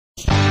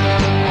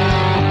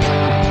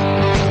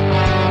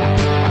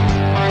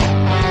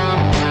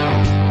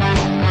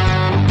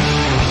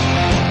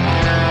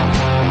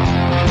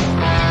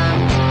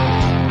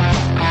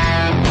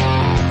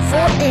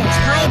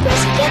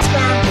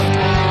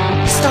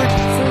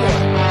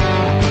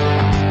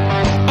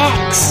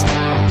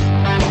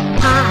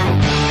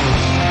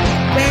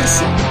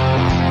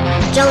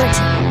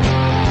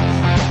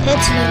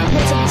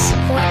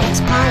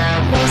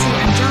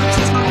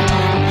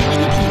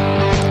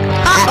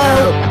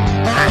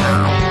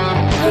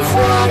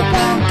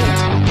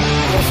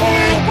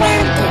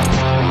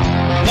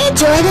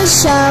enjoy the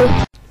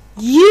show.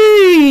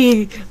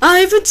 Yay! I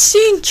haven't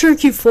seen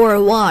turkey for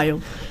a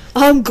while.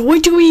 I'm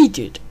going to eat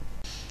it.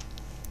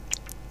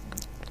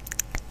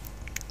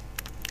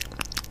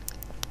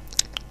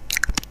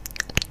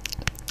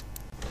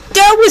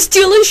 That was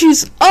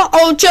delicious!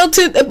 Uh-oh,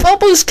 Jelton, a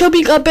bubble's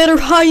coming. I better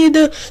hide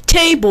the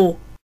table.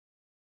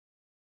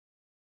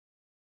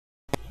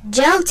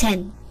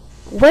 Jelton,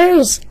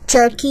 where's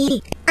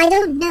Turkey? I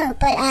don't know,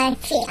 but I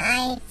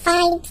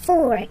find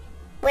 4.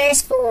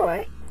 Where's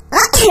 4?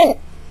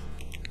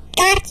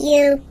 Got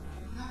you.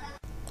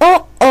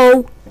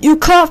 Uh-oh, you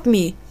caught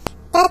me.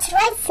 That's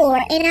right, 4,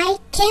 and I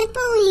can't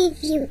believe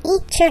you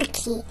eat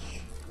turkey.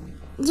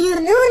 You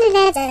ruined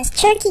it as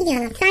turkey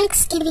on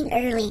Thanksgiving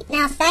early.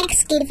 Now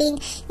Thanksgiving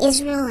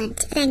is ruined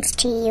thanks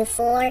to you,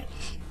 4.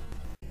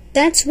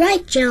 That's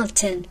right,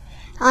 Jelton.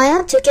 I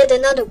have to get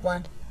another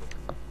one.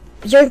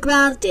 You're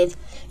grounded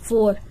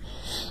for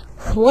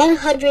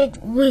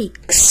 100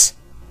 weeks,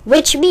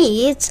 which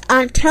means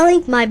I'm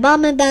telling my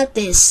mom about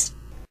this.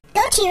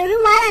 Don't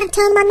you why I'm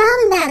telling my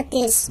mom about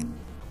this?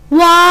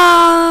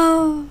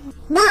 Wow!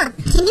 Mom,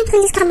 can you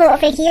please come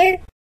over here?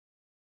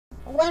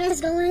 What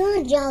is going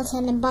on,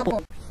 Jelton and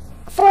Bubble?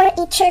 4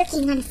 eat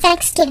turkey on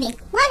Thanksgiving.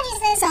 Why does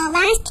this all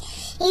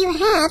last? You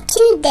have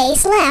 2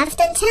 days left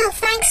until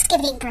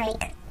Thanksgiving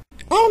break.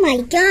 Oh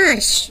my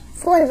gosh,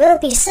 4 will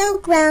be so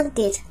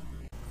grounded.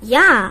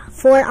 Yeah,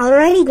 4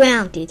 already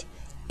grounded.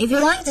 If you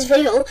like this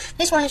video,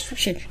 please watch the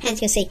description and you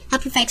can say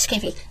Happy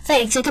Thanksgiving.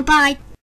 Thanks and goodbye.